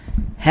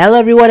Hello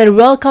everyone and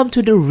welcome to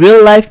the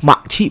Real Life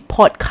Makcik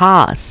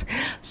podcast.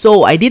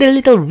 So I did a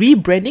little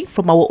rebranding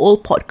from our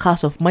old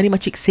podcast of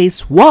Makcik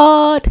Says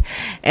What,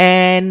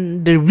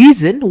 and the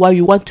reason why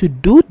we want to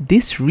do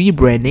this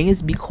rebranding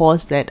is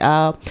because that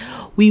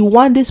we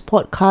want this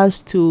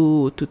podcast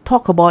to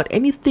talk about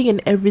anything and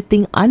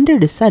everything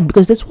under the sun,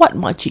 because that's what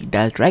Makcik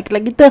does, right?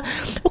 Like kita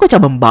bukan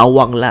macam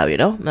membawang lah,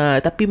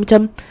 tapi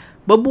macam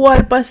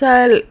berbual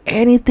pasal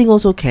anything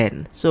also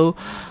can. So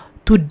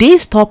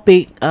today's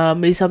topic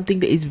is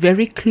something that is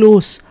very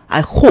close.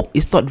 I hope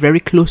it's not very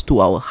close to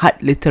our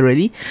heart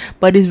literally,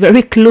 but it's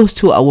very close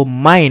to our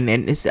mind,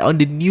 and it's on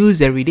the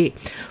news every day,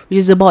 which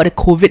is about the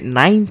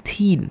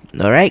COVID-19.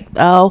 Alright,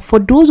 for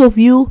those of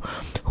you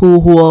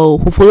who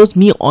follows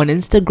me on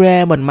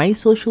Instagram, on my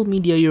social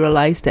media, you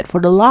realize that for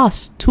the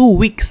last 2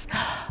 weeks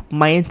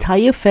my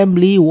entire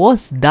family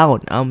was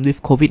down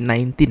with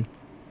COVID-19,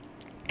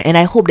 and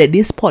I hope that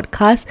this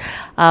podcast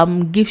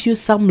gives you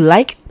some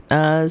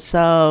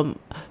some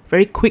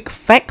very quick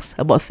facts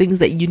about things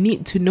that you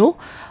need to know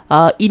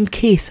in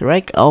case,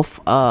 right, of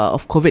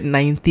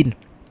COVID-19,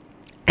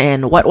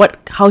 and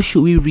how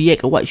should we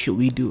react, or what should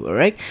we do. All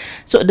right,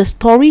 so the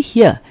story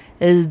here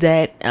is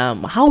that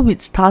how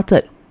it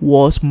started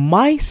was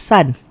my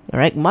son. All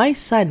right, my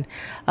son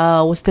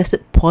was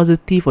tested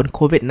positive on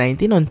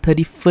COVID-19 on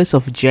 31st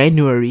of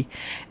January,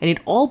 and it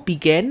all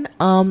began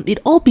on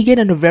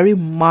a very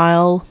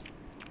mild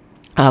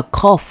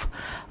cough,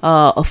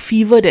 a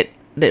fever that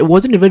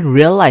wasn't even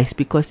realized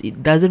because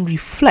it doesn't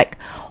reflect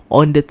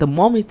on the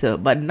thermometer.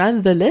 But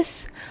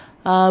nonetheless,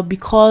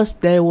 because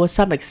there was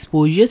some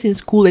exposures in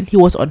school and he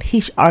was on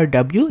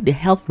HRW, the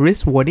health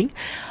risk warning,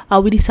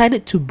 we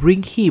decided to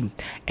bring him.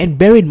 And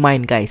bear in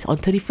mind, guys, on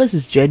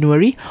 31st of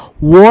January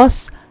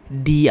was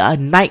the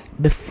night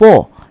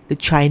before the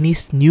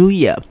Chinese New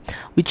Year,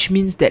 which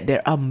means that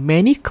there are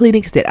many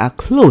clinics that are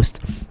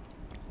closed.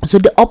 So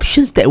the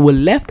options that were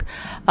left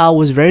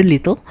was very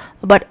little,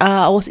 but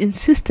I was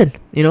insistent,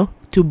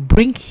 to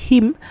bring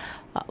him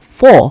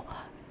for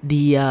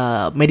the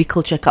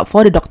medical checkup,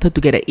 for the doctor to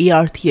get an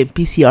ART and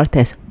PCR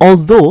test.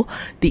 Although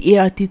the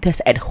ART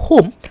test at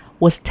home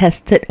was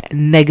tested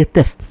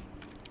negative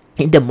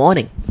in the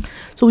morning.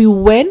 So we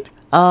went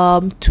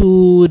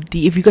to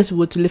if you guys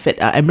were to live at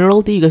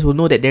Admiralty, you guys will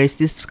know that there is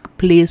this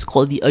place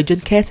called the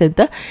Urgent Care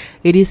Center.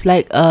 It is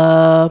like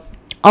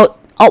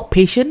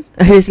outpatient.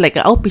 It's like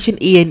an outpatient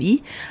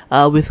A&E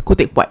with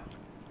Kotek Puat.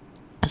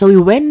 So we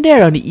went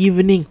there on the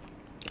evening,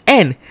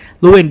 and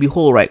lo and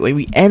behold, right, when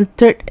we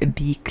entered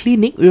the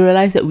clinic, we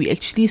realized that we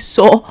actually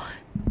saw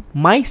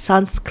my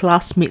son's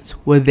classmates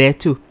were there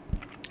too.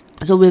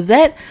 So with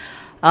that,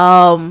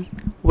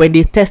 when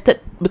they tested,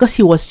 because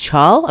he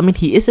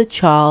is a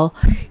child,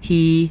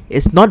 he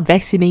is not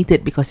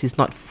vaccinated because he's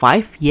not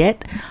 5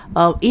 yet.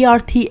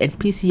 ART and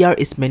PCR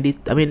is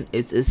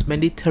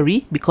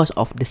mandatory because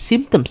of the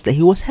symptoms that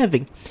he was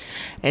having,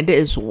 and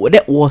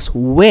that was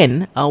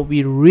when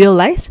we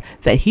realized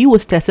that he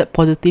was tested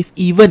positive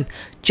even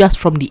just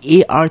from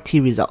the ART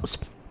results.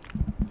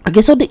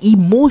 Okay, so the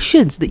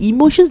emotions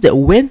that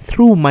went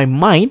through my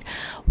mind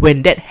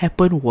when that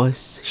happened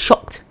was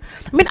shocked.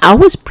 I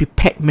was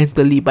prepared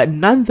mentally, but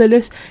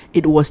nonetheless,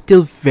 it was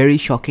still very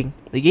shocking.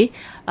 Okay,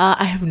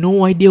 I have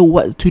no idea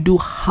what to do,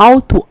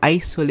 how to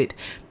isolate,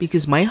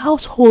 because my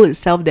household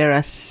itself, there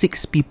are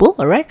 6 people.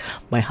 All right,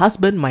 my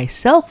husband,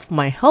 myself,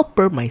 my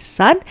helper, my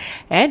son,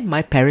 and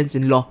my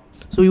parents-in-law.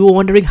 So we were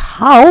wondering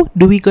how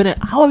are we gonna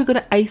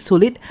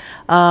isolate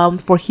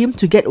for him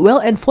to get well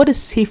and for the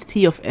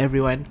safety of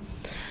everyone.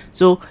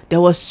 So there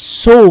was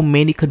so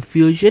many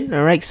confusion.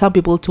 Alright, some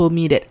people told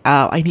me that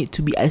I need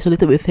to be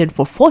isolated with him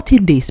for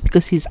 14 days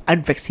because he's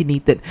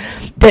unvaccinated.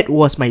 That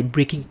was my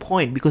breaking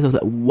point, because I was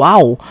like,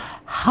 wow,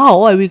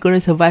 how are we going to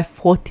survive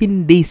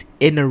 14 days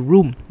in a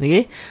room?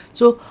 Okay,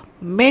 so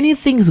many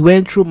things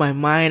went through my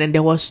mind, and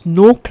there was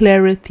no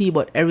clarity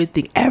about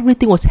everything.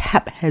 Everything was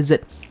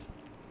haphazard.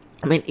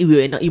 We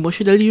were not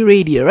emotionally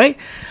ready, right?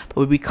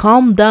 But when we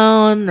calmed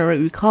down,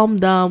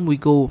 we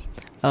go.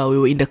 We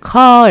were in the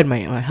car, and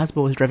my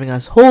husband was driving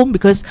us home,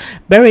 because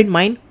bear in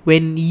mind,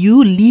 when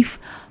you leave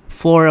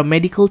for a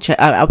medical check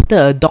after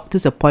a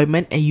doctor's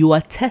appointment and you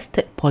are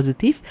tested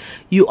positive,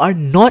 you are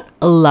not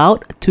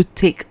allowed to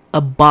take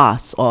a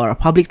bus or a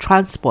public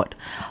transport.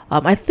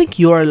 I think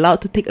you are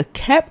allowed to take a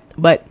cab,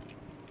 but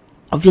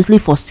obviously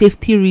for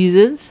safety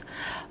reasons,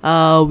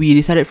 we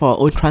decided for our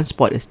own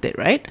transport instead,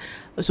 right?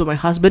 So my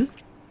husband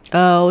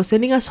was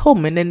sending us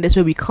home, and then that's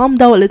where we calmed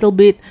down a little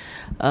bit.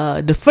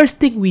 The first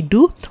thing we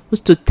do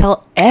was to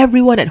tell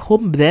everyone at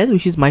home then,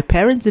 which is my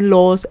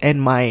parents-in-laws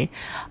and my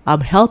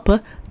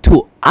helper,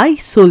 to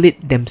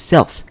isolate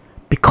themselves,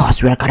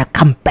 because we're gonna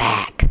come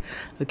back.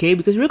 Okay,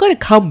 because we're gonna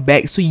come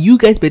back, so you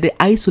guys better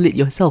isolate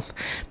yourself,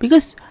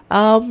 because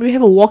we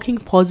have a walking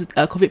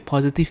COVID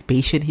positive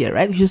patient here,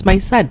 right, which is my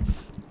son.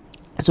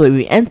 So when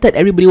we entered,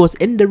 everybody was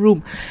in the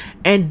room,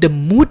 and the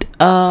mood,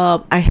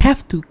 I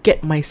have to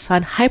get my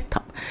son hyped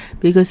up,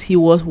 because he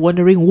was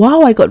wondering,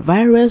 wow, I got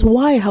virus,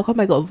 why, how come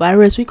I got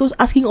virus? So he was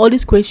asking all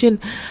these questions,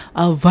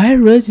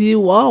 virus,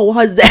 wow,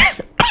 what's that?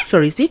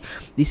 sorry, see,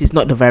 this is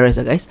not the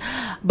virus, guys.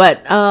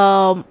 But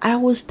I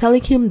was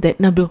telling him that,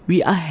 Nabil,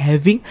 we are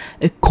having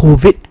a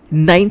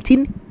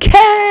COVID-19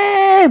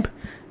 camp.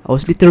 I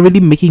was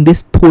literally making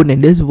this tone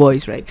and this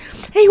voice, right?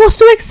 And he was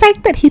so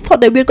excited. He thought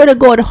that we were gonna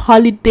go on a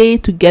holiday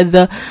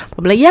together.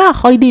 I'm like, yeah,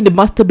 holiday in the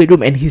master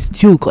bedroom, and he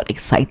still got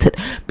excited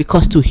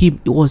because to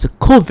him it was a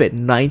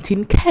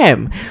COVID-19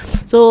 camp.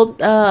 So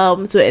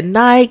at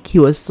night he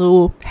was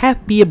so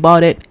happy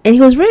about it, and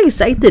he was very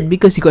excited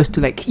because he got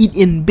to like eat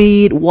in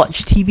bed,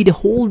 watch TV the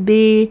whole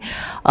day,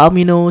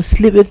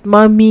 sleep with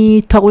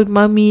mommy, talk with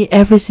mommy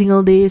every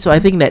single day. So I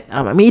think that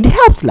it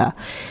helps lah.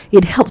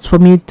 It helps for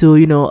me to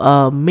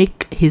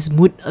make his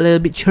mood a little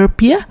bit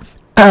chirpier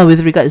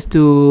with regards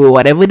to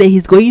whatever that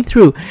he's going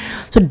through.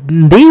 So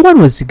day one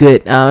was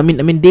good.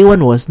 Day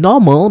one was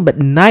normal, but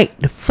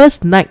the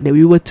first night that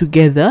we were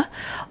together,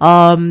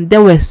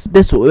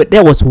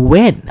 that was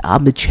when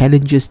the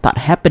challenges start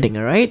happening.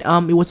 Alright,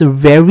 it was a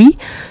very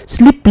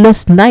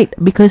sleepless night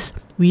because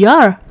we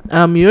were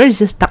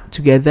just stuck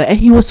together, and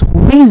he was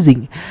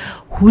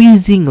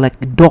wheezing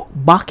like a dog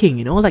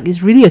barking, like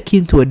it's really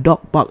akin to a dog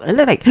bark, and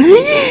then like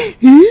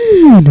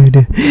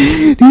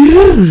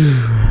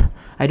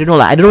I don't know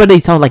whether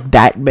it sounds like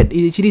that, but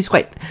it actually is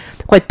quite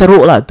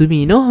teruk lah to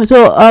me,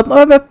 So I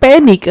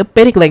panic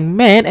like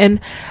mad, and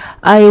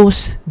I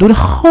don't know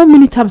how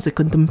many times I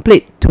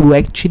contemplate to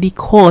actually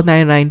call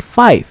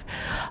 995.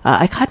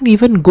 I can't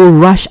even go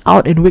rush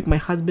out and wake my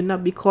husband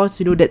up because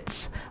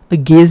that's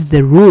against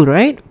the rule,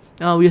 right?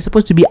 We are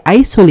supposed to be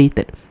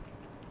isolated.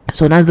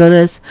 So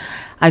nonetheless,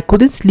 I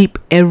couldn't sleep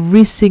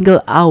every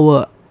single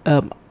hour.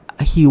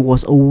 He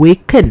was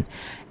awakened,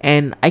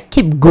 and I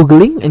keep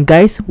googling. And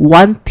guys,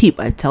 one tip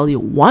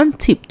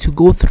to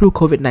go through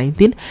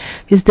COVID-19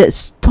 is that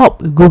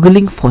stop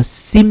googling for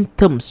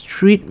symptoms,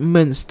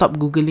 treatments. Stop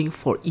googling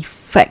for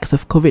effects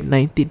of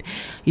COVID-19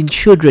 in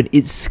children.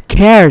 It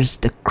scares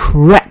the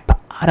crap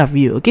out of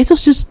you. Okay, so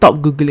just stop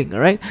googling.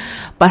 Alright,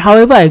 but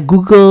however I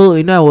google,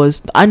 I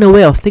was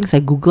unaware of things I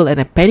google, and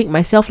I panic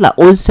myself, like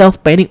own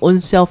self panic, own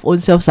self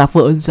suffer,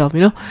 own self,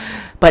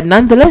 but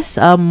nonetheless,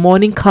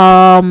 morning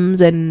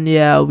comes, and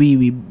yeah,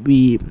 we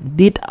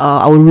did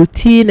our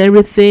routine,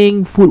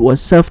 everything. Food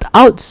was served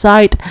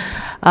outside,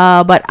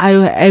 but I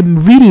am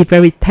really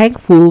very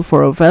thankful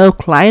for a fellow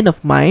client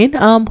of mine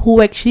who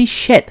actually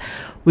shared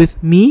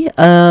with me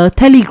a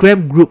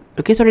Telegram group.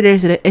 Okay, sorry,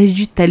 there's an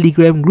SG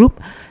Telegram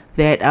group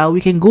that we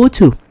can go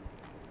to,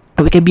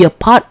 we can be a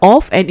part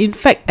of. And in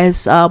fact,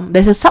 as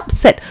there's a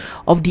subset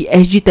of the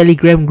SG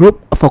Telegram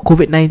group for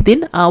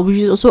COVID-19, which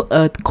is also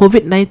a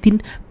COVID-19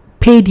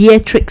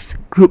 pediatrics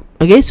group.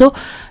 Okay, so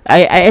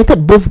I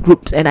entered both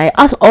groups, and I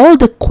asked all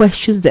the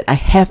questions that I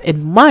have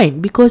in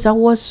mind because I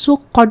was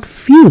so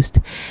confused.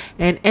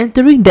 And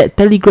entering that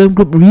Telegram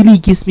group really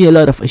gives me a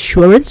lot of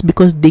assurance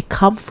because they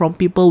come from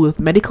people with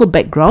medical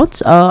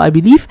backgrounds, I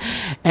believe,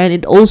 and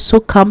it also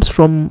comes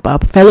from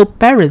fellow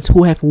parents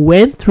who have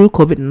went through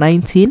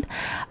COVID-19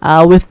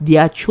 with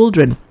their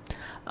children.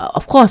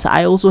 Of course,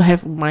 I also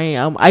have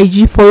my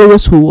IG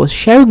followers who was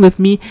sharing with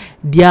me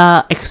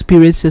their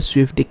experiences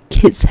with the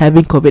kids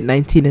having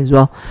COVID-19 as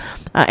well,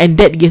 and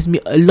that gives me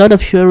a lot of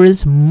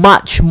assurance,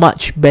 much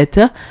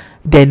better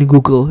than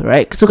Google,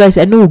 right? So guys,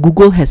 I know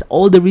Google has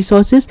all the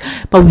resources,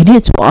 but we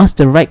need to ask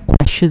the right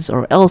questions,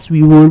 or else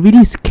we will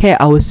really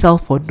scare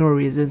ourselves for no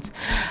reasons.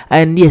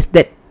 And yes,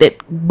 that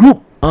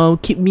group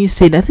keep me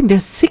sane. I think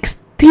there's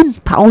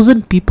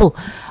 16,000 people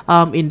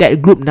in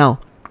that group now.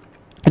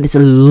 And it's a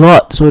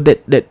lot. So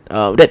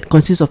that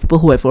consists of people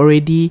who have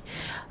already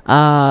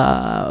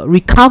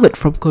recovered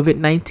from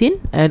COVID-19,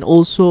 and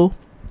also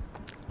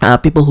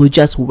people who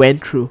just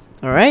went through.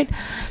 Alright,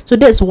 so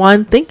that's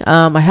one thing.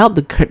 I helped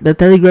the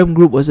Telegram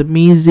group was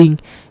amazing.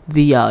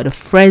 The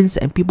friends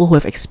and people who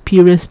have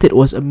experienced it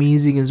was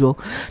amazing as well.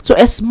 So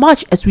as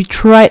much as we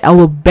tried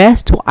our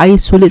best to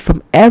isolate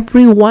from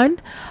everyone,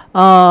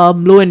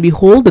 lo and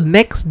behold, the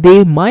next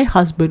day my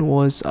husband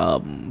was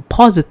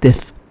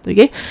positive.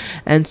 Okay,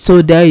 and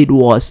so there it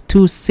was,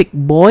 two sick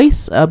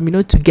boys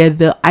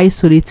together,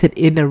 isolated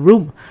in a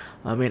room.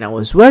 I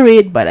was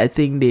worried, but I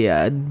think they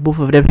both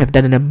of them have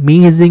done an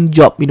amazing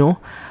job,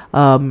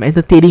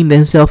 entertaining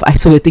themselves,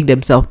 isolating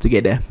themselves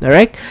together.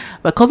 Alright,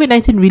 but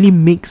COVID-19 really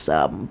makes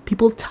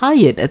people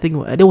tired. I think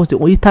that was the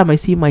only time I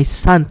see my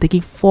son taking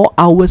 4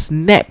 hours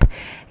nap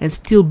and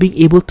still being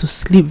able to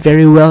sleep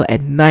very well at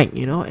night,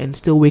 and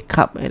still wake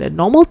up at a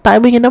normal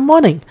timing in the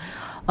morning.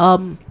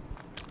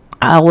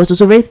 I was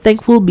also very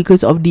thankful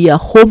because of the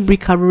home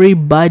recovery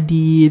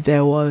buddy.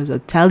 There was a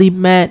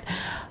telemat,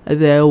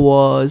 there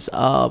was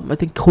I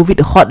think COVID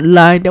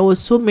hotline. There was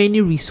so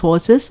many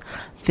resources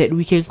that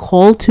we can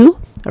call to.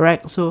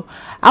 Alright, so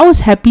I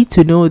was happy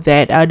to know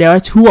that there are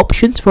two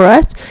options for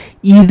us.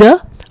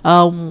 Either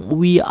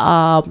we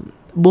are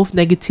both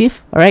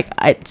negative, alright,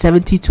 at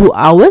 72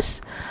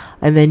 hours,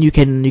 and then you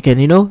can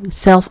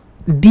self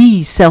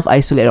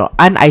isolate or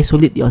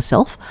unisolate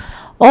yourself,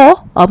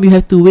 or you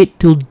have to wait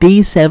till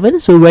day 7.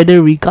 So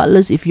whether,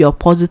 regardless if you are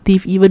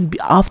positive, even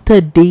after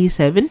day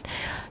 7,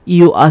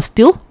 you are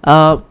still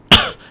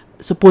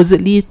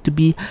supposedly to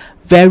be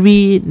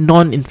very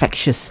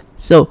non-infectious.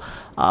 So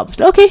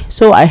okay,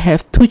 so I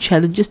have two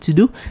challenges to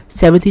do: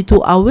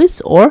 72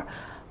 hours or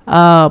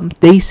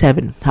day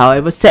 7.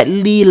 However,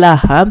 sadly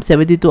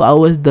 72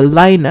 hours, the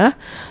line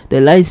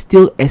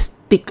still as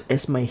thick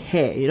as my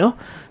hair,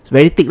 it's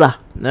very thick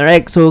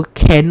alright, so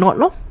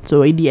cannot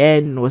so in the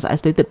end was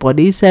isolated for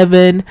day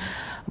 7.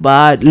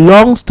 But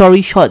long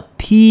story short,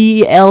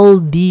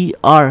 TLDR,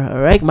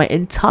 alright, my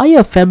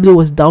entire family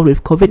was down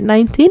with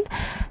COVID-19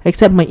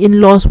 except my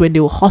in-laws when they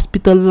were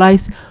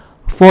hospitalized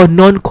for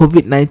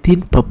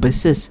non-COVID-19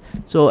 purposes.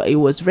 So it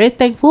was very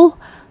thankful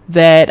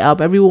that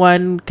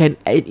everyone can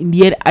in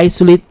the end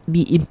isolate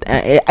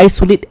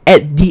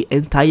at the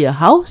entire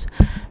house,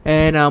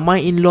 and my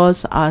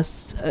in-laws are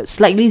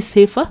slightly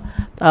safer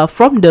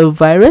from the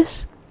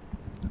virus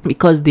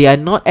because they are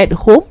not at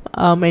home,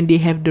 and they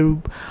have the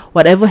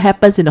whatever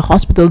happens in the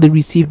hospital, they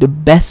receive the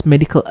best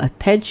medical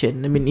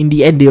attention. I mean, in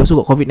the end they also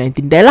got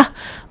COVID-19 there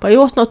but it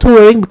was not too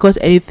worrying because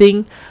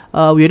anything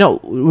we're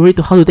not worried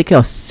to how to take care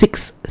of sick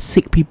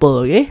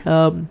people. Okay,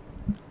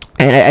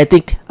 and I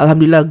think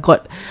Alhamdulillah,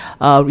 God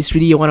is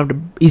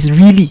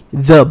really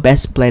the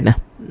best planner.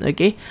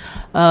 Okay,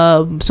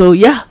 so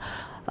yeah,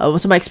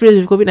 so my experience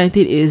with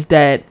COVID-19 is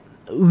that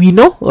we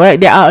know, right,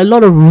 there are a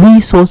lot of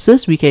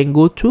resources we can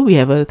go to. We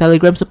have a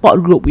Telegram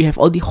support group, we have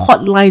all the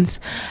hotlines,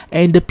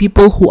 and the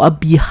people who are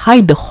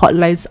behind the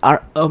hotlines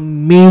are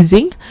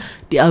amazing.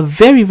 They are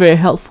very, very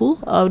helpful.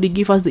 They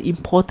give us the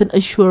important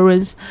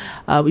assurance,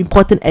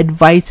 important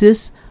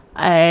advices,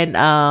 and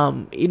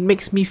it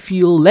makes me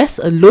feel less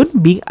alone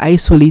being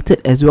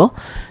isolated as well.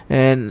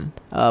 And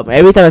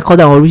every time I call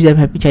them, I wish them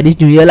happy Chinese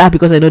New Year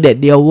because I know that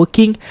they are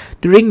working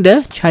during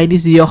the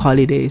Chinese New Year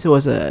holiday. So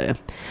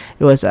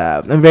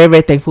I'm very,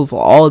 very thankful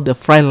for all the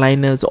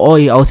frontliners, or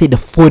I would say the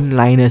phone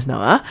liners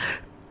now.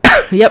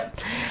 Yep.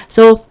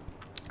 So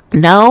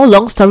now,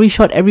 long story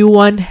short,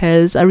 everyone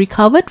has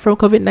recovered from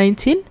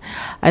COVID-19.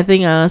 I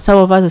think some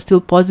of us are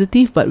still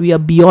positive, but we are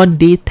beyond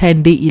day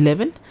 10, day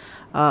 11.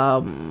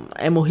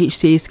 MOH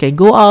says can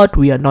go out,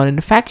 we are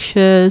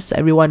non-infectious,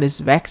 everyone is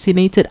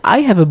vaccinated.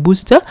 I have a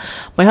booster.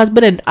 My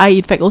husband and I,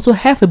 in fact, also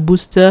have a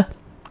booster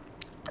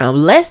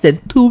less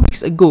than 2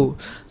 weeks ago.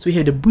 So we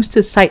have the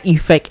booster side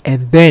effect,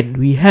 and then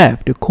we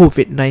have the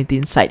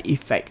COVID-19 side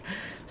effect.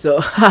 So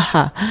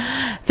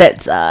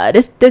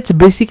that's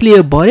basically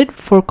about it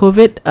for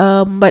COVID.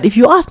 But if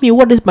you ask me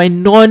what is my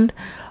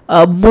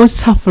most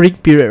suffering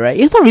period, right,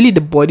 it's not really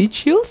the body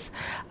chills,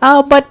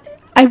 but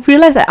I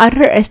realized I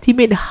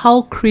underestimate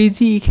how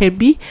crazy it can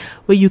be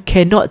when you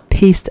cannot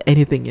taste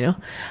anything.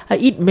 I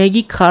eat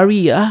Maggi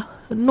curry,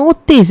 no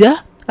taste.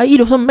 I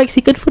eat some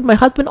Mexican food, my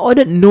husband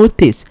ordered, no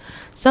taste.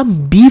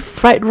 Some beef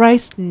fried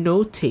rice,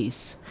 no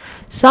taste.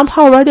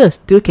 Somehow or other,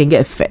 still can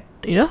get fat.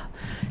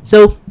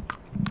 So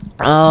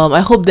I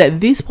hope that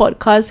this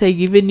podcast has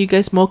given you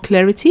guys more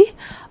clarity,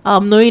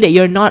 knowing that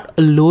you're not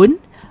alone.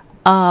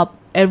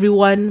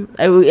 Everyone,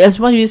 as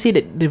much as you say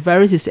that the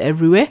virus is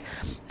everywhere,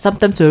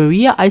 sometimes when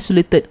we are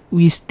isolated,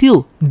 we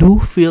still do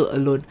feel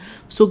alone.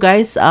 So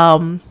guys,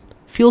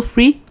 feel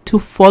free to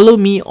follow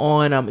me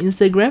on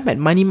Instagram at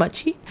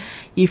Makcik.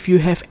 If you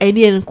have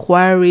any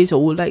inquiries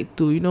or would like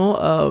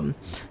to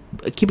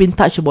keep in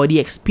touch about the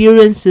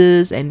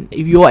experiences, and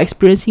if you are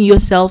experiencing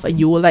yourself and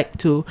you would like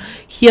to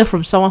hear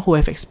from someone who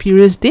have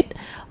experienced it,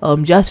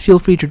 just feel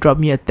free to drop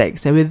me a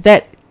text. And with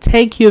that,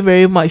 thank you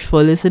very much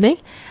for listening.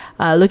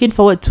 Looking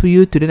forward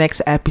to the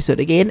next episode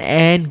again,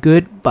 and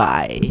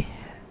goodbye.